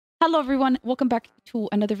Hello everyone, welcome back to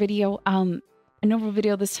another video. A normal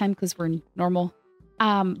video this time because we're normal.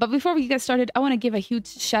 But before we get started, I want to give a huge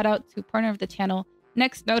shout out to partner of the channel,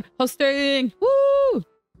 Next Node Hosting. Woo!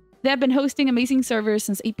 They have been hosting amazing servers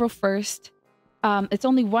since April 1st. It's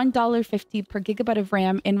only $1.50 per gigabyte of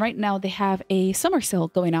RAM, and right now they have a summer sale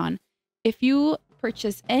going on. If you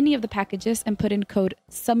purchase any of the packages and put in code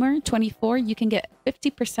SUMMER24, you can get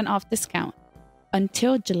 50% off discount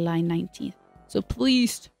until July 19th. So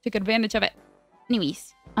please take advantage of it.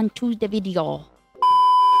 Anyways, onto the video.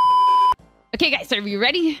 Okay, guys, are you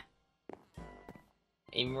ready?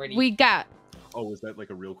 I'm ready. We got... Oh, is that like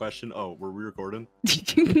a real question? Oh, were we recording?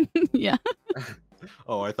 Yeah.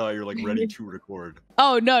 Oh, I thought you were like ready to record.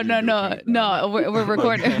 Oh, no. We're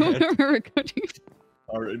recording. We're recording.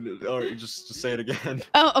 All right, just say it again.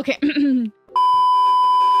 Oh, okay.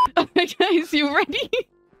 Okay, guys, you ready?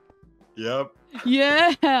 Yep.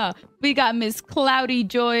 Yeah. We got Miss Cloudy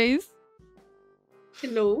Joyce.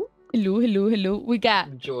 Hello. Hello. We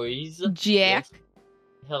got Joyce. Jack. Yes.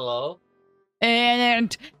 Hello.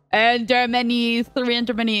 And there are many, and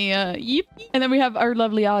then we have our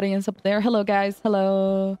lovely audience up there. Hello, guys.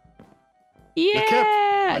 Hello.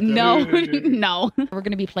 Yeah. No. We're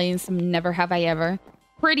going to be playing some Never Have I Ever.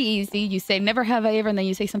 Pretty easy. You say never have I ever, and then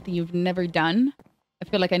you say something you've never done. I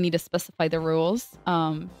feel like I need to specify the rules.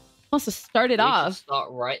 Wants to start it off.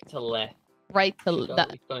 Start right to left. Right to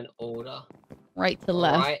left. It's going order. Right to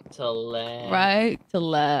left. Right to left. Right to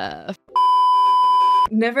left.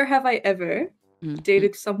 Never have I ever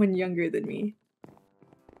dated someone younger than me.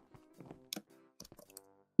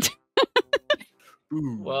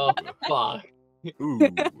 Ooh. Well, fuck. Ooh.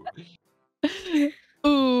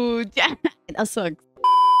 Ooh, yeah, that sucks.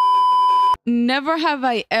 Never have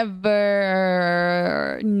I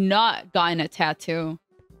ever not gotten a tattoo.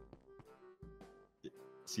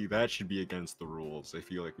 See, that should be against the rules. I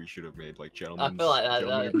feel like we should have made like gentlemen. I feel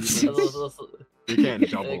like You can't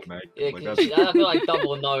double mag. I feel like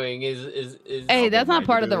double knowing is. Hey, that's not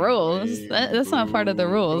part of the rules. That's not part of the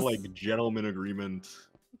rules. Like gentleman agreement.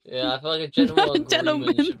 Yeah, I feel like a gentleman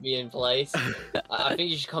agreement should be in place. I think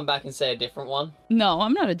you should come back and say a different one. No,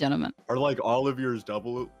 I'm not a gentleman. Are like all of yours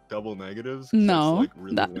double negatives? No, that's, like,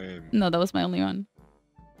 really lame. No, that was my only one.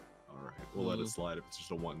 All right, we'll let it slide if it's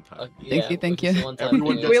just a one-time. Thank you.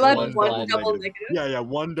 Everyone gets we let one double negative. Yeah,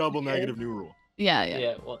 one double negative new rule. Yeah.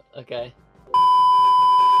 Yeah. What? Okay.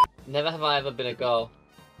 Never have I ever been a girl.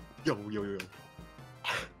 Yo.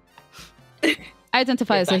 I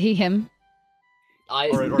identify as a he/him. All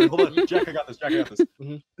right, hold on. Jack, I got this.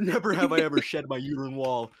 Never have I ever shed my uterine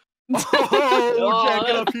wall. Oh, Jack,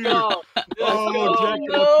 get up here. Jack, get up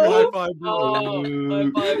here. High five, bro.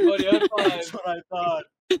 High five, buddy. High five. That's what I thought.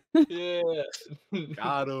 Yeah.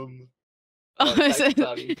 Got him. Oh, is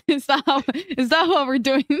that how we're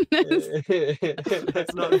doing this?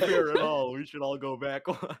 That's not fair at all. We should all go back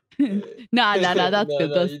on. Nah. That's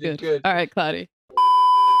good. That's good. All right, Cloudy.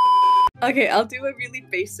 Okay, I'll do a really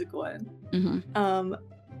basic one.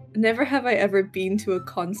 Never have I ever been to a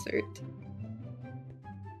concert.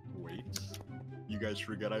 Wait, you guys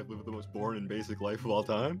forget I've lived the most boring and basic life of all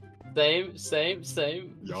time? Same.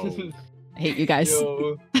 Yo. I hate you guys.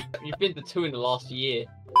 Yo. You've been to 2 in the last year.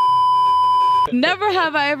 Never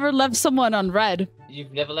have I ever left someone on red.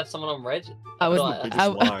 You've never left someone on red? That's the biggest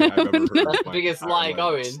lie I've ever heard. That's the biggest lie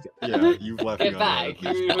going. Yeah, you've left Get me back.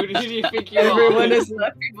 on Who do you think you Everyone are? has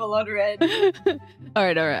left people on red. All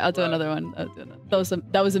right. I'll do another one. That was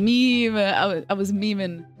a meme. I was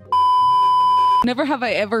memeing. Never have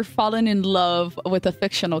I ever fallen in love with a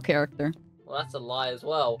fictional character. Well, that's a lie as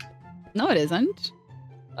well. No, it isn't.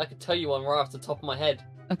 I could tell you one right off the top of my head.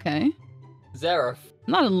 Okay. Zareth.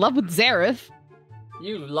 I'm not in love with Zareth.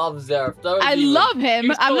 You love Zareth, don't I you? love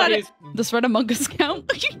him. I'm not. His... Does Red Among Us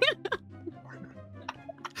count?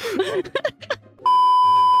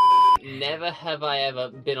 Never have I ever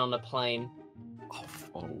been on a plane.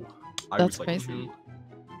 Oh. That's crazy.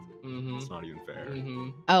 It's not even fair.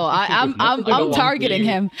 Oh, I'm targeting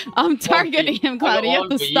him. I'm targeting him, Cloudy. You have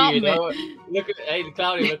to stop me. Look at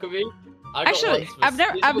Cloudy. Look at me. Actually, I've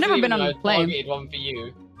never been on a plane. I one for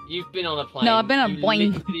you. You've been on a plane. No, I've been on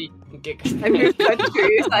Boeing. I moved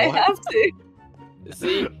countries. I have to.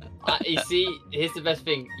 See, you see. Here's the best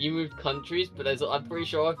thing. You moved countries, but I'm pretty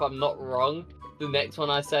sure if I'm not wrong, the next one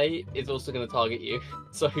I say is also going to target you.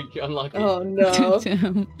 So you're unlucky. Oh no.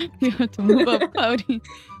 You have to move up, Cloudy.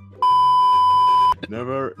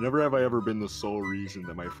 Never have I ever been the sole reason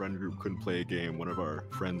that my friend group couldn't play a game one of our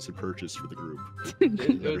friends had purchased for the group. You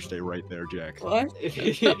better stay right there, Jack. What?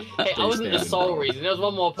 Hey, I wasn't the sole reason. There was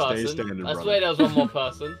one more person. I swear there was one more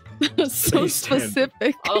person. So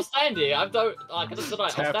specific. I was standing. I don't like.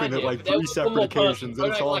 It's happened at like 3 separate occasions,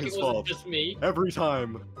 and it's all his fault. Just me. Every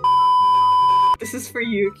time. This is for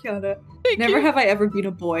you, Kianna. Thank Never you. have I ever been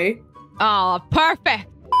a boy. Oh, perfect.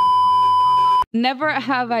 Never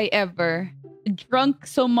have I ever drunk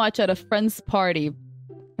so much at a friend's party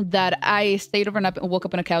that I stayed overnight and woke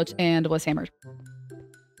up on a couch and was hammered.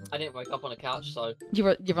 I didn't wake up on a couch, so. You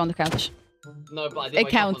were on the couch. No, but I did It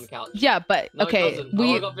wake counts. up on the couch. Yeah, but No, okay. it doesn't. I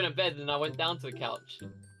woke up in a bed and I went down to the couch.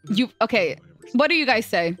 Okay. What do you guys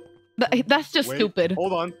say? That's just Wait, stupid.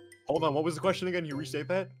 Hold on. What was the question again? You restate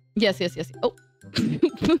that? Yes. Oh.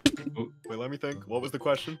 Wait, let me think. What was the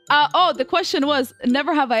question? The question was,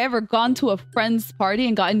 never have I ever gone to a friend's party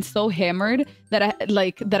and gotten so hammered that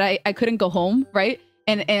I couldn't go home, right?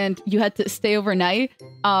 And you had to stay overnight.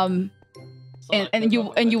 And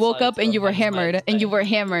you woke up and you were hammered and you were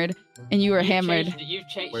hammered. You've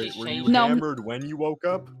changed. Wait, were you No. hammered when you woke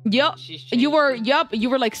up? Yup. You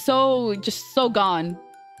were like so gone.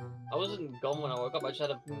 I wasn't gone when I woke up. I just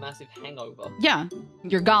had a massive hangover. Yeah,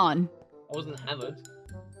 you're gone. I wasn't hammered.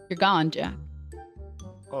 You're gone, Jack.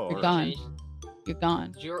 Oh, You're alright. gone. You're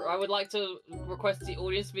gone. I would like to request the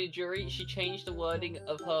audience to be a jury. She changed the wording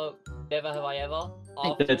of her "Never have I ever"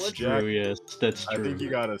 afterwards. That's true. Yes, that's true. I think you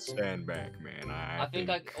gotta stand back, man. I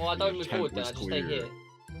don't move forward then. I was just stay clear. here.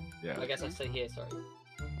 Yeah. I guess I stay here. Sorry.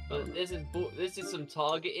 But this is some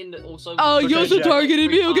targeting that also. Oh, you also Jack. targeted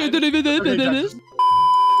me. Okay, Okay, Jack.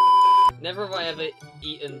 Never have I ever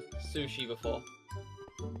eaten sushi before.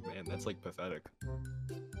 Man, that's like pathetic.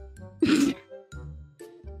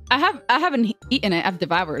 I haven't eaten it. I've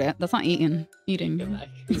devoured it. That's not eating. Eating. Go back.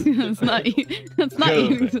 That's not. That's not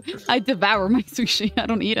eating. I devour my sushi. I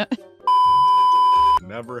don't eat it.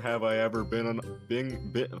 Never have I ever been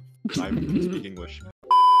I speak English.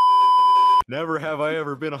 Never have I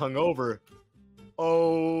ever been hungover.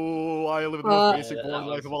 Oh, I live the most basic yeah, boring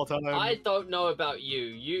life of all time. I don't know about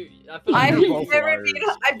you. I feel I've like both never liars. been.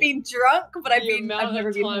 I've been drunk, but I've the amount never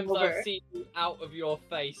of been times hungover. I've seen you out of your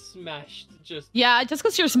face, smashed, just. Yeah, just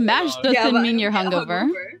because you're smashed Yeah, doesn't but mean I you're don't get hungover.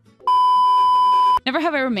 Never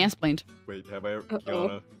have I ever mansplained. Wait, have I ever, Uh-oh.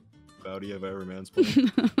 Kianna, Cloudy, have I ever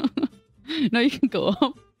mansplained? No, you can go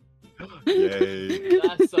up. Yay.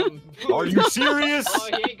 That's Are you serious? Oh,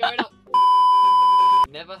 he ain't going up.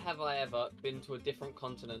 Never have I ever been to a different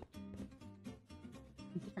continent.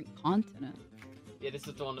 Different continent. Yeah, this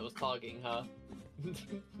is the one that was targeting her.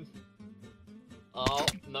 Oh,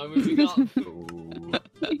 no moving up. Ooh.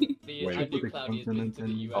 I knew Cloudy has been to the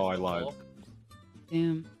US Oh, I lied. before.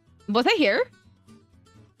 Damn. Was I here?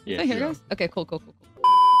 Yes. Was I here, yeah. guys? Okay, cool.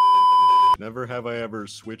 Never have I ever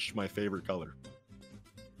switched my favorite color.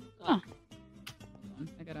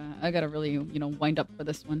 I gotta really, wind up for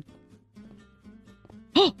this one.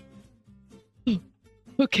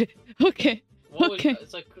 Okay. What was, Okay.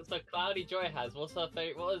 so Cloudy Joy has. What's her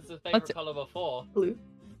favorite? What was the favorite What's- color before? Blue.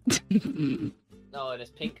 No, and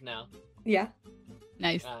it's pink now. Yeah.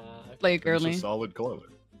 Nice. Okay. Play It's girly. a solid color.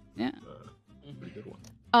 Yeah. Pretty good one.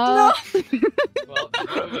 Well,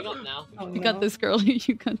 moving up now. Oh, You got no. this, girly.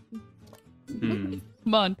 You got. Hmm.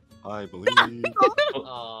 Come on. I believe.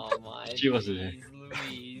 Oh my. She wasn't there. jeez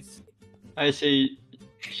Louise. I say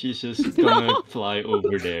she's just gonna fly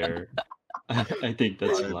over there. I think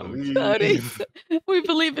that's I loud. believe. Cloudy. We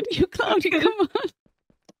believe in you, Cloudy. Come on.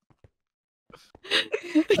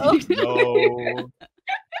 No.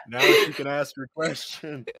 Now you can ask your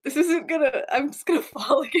question. This isn't gonna. I'm just gonna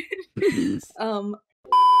fall again.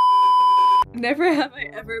 Never have I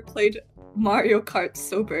ever played Mario Kart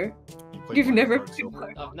sober. Played You've Mario never Kart played sober?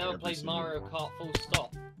 Mario. I've never played seen Mario Kart full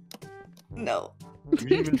stop. No. You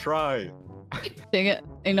didn't even try. Dang it.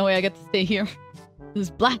 Ain't no way I get to stay here. This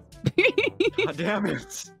is black. God damn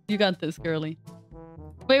it. You got this, girly.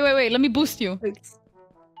 Wait. Let me boost you. It's...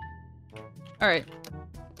 All right.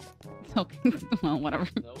 Okay. Well, whatever.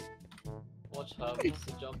 Nope. Watch her. Wants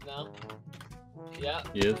to jump now. Yeah.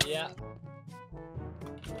 Yes. Yeah.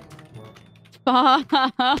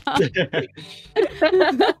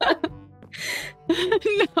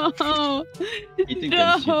 No. You think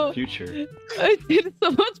that's No. your future? I did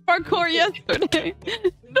so much parkour yesterday.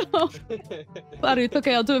 No. Sorry, it's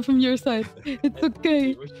okay. I'll do it from your side. It's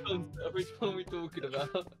okay. Which one are we talking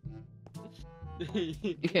about?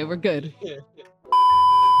 Okay, we're good.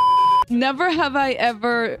 Never have I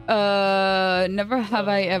ever, never have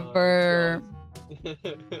I ever,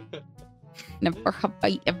 never have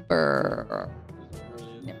I ever,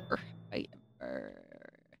 never have I ever.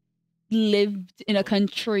 lived in a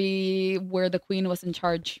country where the queen was in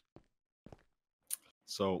charge.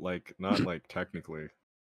 So, like, not like technically.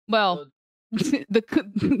 Well,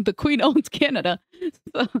 the queen owns Canada.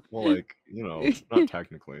 So. Well, like, you know, not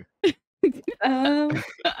technically. Well,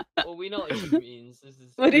 we know what he means. This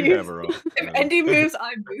is... What do you? If Andy moves,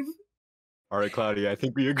 I move. All right, Claudia. I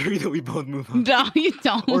think we agree that we both move on. No, you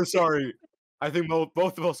don't. Or sorry, I think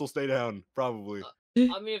both of us will stay down. Probably.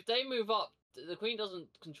 I mean, if they move up, the queen doesn't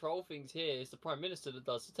control things here. It's the prime minister that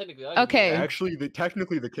does. So technically, I okay. Actually,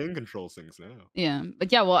 technically, the king controls things now. Yeah,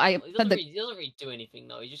 but yeah, well, he doesn't really do anything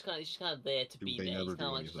though. He's just kind of there to be there.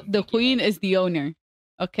 He's like the queen is the owner.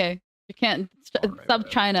 Okay, you can't stop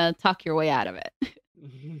trying to talk your way out of it.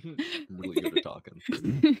 I'm really good at talking.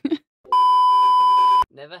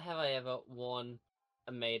 Never have I ever worn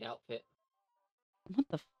a maid outfit. What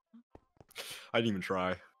the? I didn't even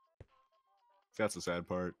try. That's the sad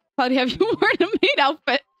part. Claudia, have you worn a maid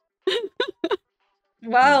outfit?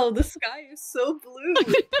 Wow, the sky is so blue.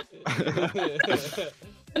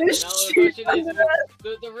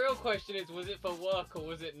 The real question is, was it for work or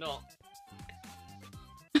was it not?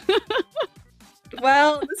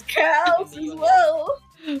 Well, this counts as well.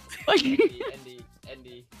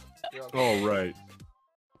 Andy. Oh, right.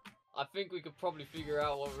 I think we could probably figure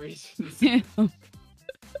out what reasons.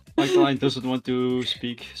 My client doesn't want to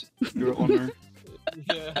speak, Your Honor.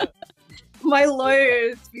 Yeah. My lawyer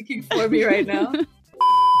is speaking for me right now.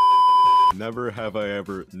 Never have I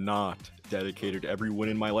ever not dedicated every win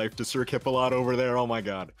in my life to Sir Kipalot over there. Oh my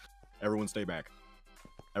god. Everyone stay back.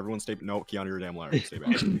 Everyone stay... No, Kianna, you're a damn liar. Stay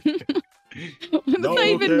back. What does that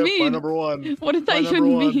even mean? My number one. What does that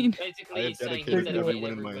even mean? Basically, I have dedicated every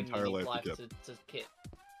win in my entire life to Kip.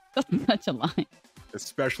 That's such a lie.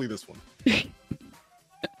 Especially this one.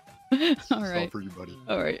 All right. All for you, buddy.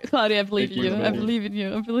 All right, Claudia, I believe in you. I believe in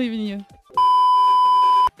you. I believe in you.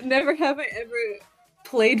 Never have I ever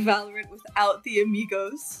played Valorant without the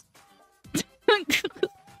amigos.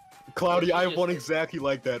 Claudia, I have one exactly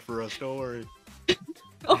like that for us. Don't worry.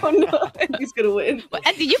 Oh no, Andy's gonna win.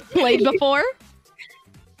 And did you played before?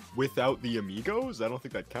 Without the amigos? I don't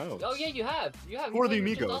think that counts. Oh yeah, you have. Who are the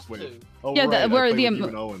amigos? Wait. Oh, yeah, right. we're the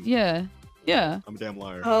Yeah. Yeah. I'm a damn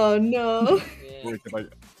liar. Oh no. Yeah. Wait,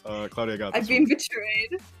 Claudia got this. I've been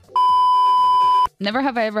betrayed. Never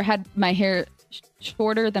have I ever had my hair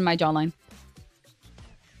shorter than my jawline.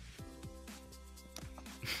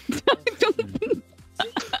 The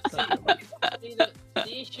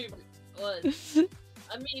issue was,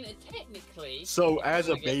 I mean, technically. So as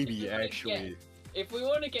a baby, actually. If we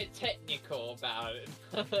want to get technical about it.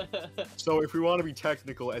 So if we want to be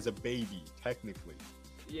technical, as a baby, technically.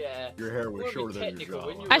 Yeah. Your hair was shorter than your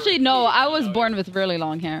jawline. Actually, no, I was born with really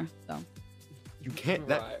long hair, so. You can't.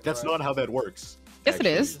 That's not how that works. Yes, it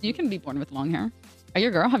is. You can be born with long hair. Are you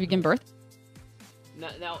a girl? Have you given birth?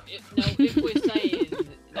 Now, if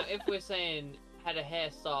we're saying had a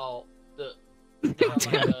hairstyle that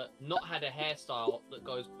not had a hairstyle that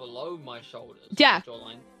goes below my shoulders, yeah,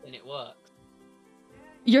 jawline, then it works.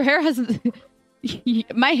 Your hair has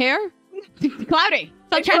my hair. Cloudy,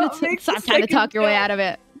 stop trying to talk your way out of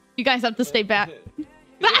it. You guys have to stay back. If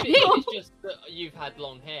it's just that you've had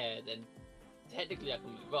long hair, then technically I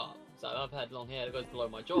can move up. So I've had long hair that goes below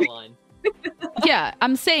my jawline. Yeah,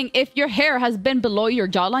 I'm saying if your hair has been below your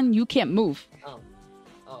jawline, you can't move. Oh.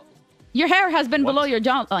 Your hair has been below your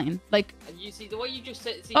jawline, like. You see the way you just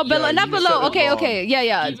said. Oh, below, not below. Okay,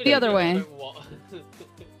 yeah, it's the other way.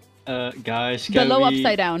 Guys, below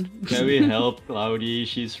upside down. Can we help Cloudy?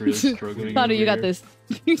 She's really struggling. Cloudy, you got this.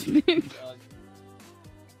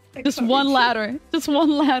 Just one ladder. Just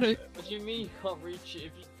one ladder. What do you mean you can't reach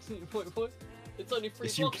it? What? It's only 3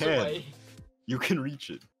 yes, blocks away. You can reach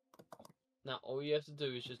it. Now all you have to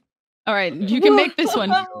do is just. All right, you can make this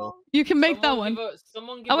one. You can make that one.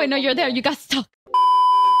 Oh wait, no, you're there. You got stuck.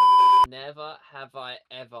 Never have I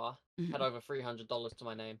ever had over $300 to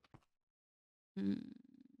my name.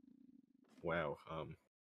 Wow.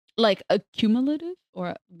 Like accumulative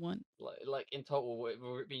or one? Like in total,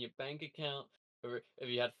 whether it be in your bank account, or if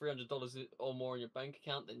you had $300 or more in your bank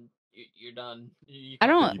account, then you're done. I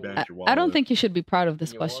don't think you should be proud of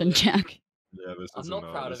this question, Jack. Yeah, I'm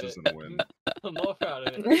not proud of it. I'm not proud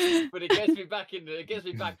of it. But it gets me back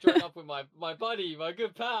joined up with my buddy, my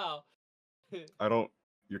good pal.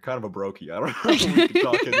 You're kind of a brokey. I don't know if we can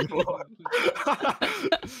talk anymore.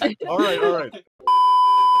 All right.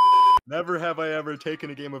 Never have I ever taken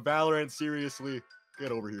a game of Valorant seriously.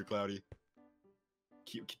 Get over here, Cloudy.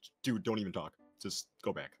 Dude, don't even talk. Just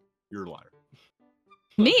go back. You're a liar.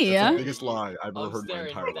 Me? That's the biggest lie I've ever heard in my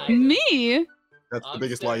entire life. Me? That's the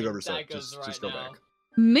biggest lie you've ever said. Just go back.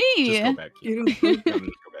 Me? Just go back. Just go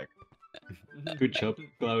back. Good job,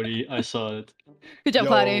 Cloudy. I saw it. Good job,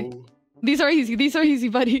 Cloudy. Yo. These are easy. These are easy,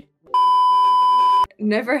 buddy.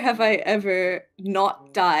 Never have I ever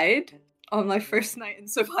not died on my first night in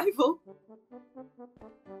survival.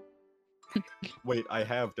 Wait, I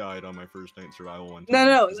have died on my first night in survival one time.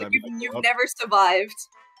 No, Does like that mean I you've give up? never survived.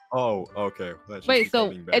 Oh, okay. That's Wait, just so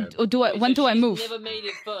being bad. when do I move? She's never made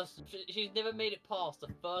it first. She's never made it past the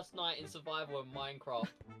first night in survival in Minecraft.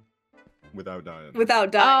 Without dying.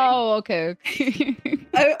 Without dying. Oh, okay.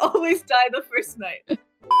 I always die the first night.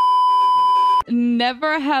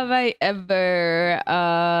 Never have I ever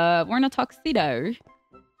worn a tuxedo.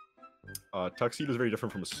 Tuxedo is very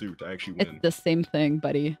different from a suit. I actually It's win. the same thing,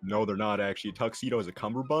 buddy. No, they're not actually. Tuxedo is a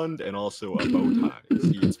cummerbund and also a bow tie.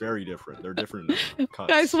 See, it's very different. They're different cuts.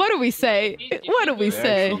 Guys, what do we say? What do we They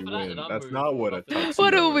say? actually win. That's not what a tuxedo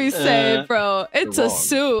What do we is. say, bro? It's a wrong.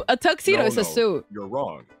 suit. A tuxedo is a suit. You're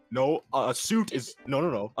wrong. No, a suit is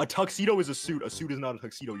no. A tuxedo is a suit. A suit is not a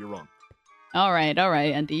tuxedo. You're wrong. All right,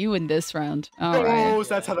 Andy, you win this round. All right. Oh,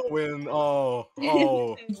 that's how to win. Oh.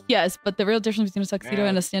 Yes, but the real difference between a tuxedo Man.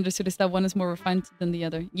 and a standard suit is that one is more refined than the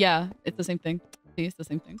other. Yeah, it's the same thing. See, it's the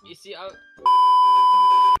same thing. You see,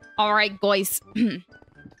 All right, guys.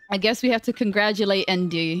 I guess we have to congratulate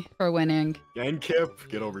Andy for winning. And Kip,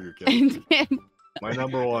 get over here, Kip. And My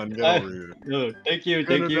number one, get over here. No, thank you,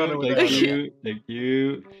 Couldn't have done it without thank you. you, thank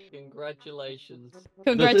you. congratulations.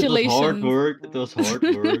 congratulations. It was hard work. It was hard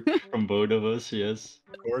work from both of us. Yes.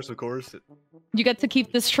 Of course. You get to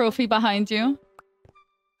keep this trophy behind you.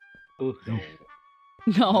 Oh.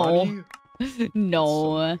 No. Money?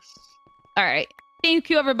 No. So All right. Thank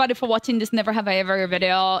you everybody for watching this Never Have I Ever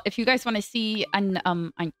video. If you guys want to see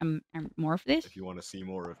more of this, if you want to see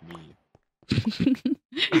more of me.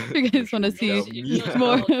 if you guys want to see Shout me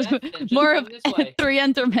out. more of 3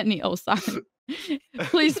 Endermen. Oh, sorry.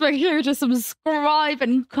 Please make sure to subscribe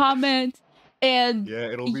and comment. And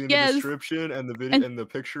Yeah, it'll be in yes. the description and the video and the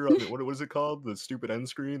picture of it. What is it called? The stupid end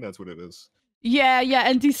screen? That's what it is. yeah,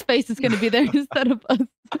 Andy's face is gonna be there instead of us.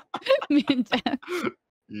 Me and Jack.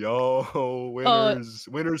 Yo, winners.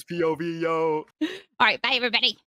 Winners POV, yo. All right, bye everybody.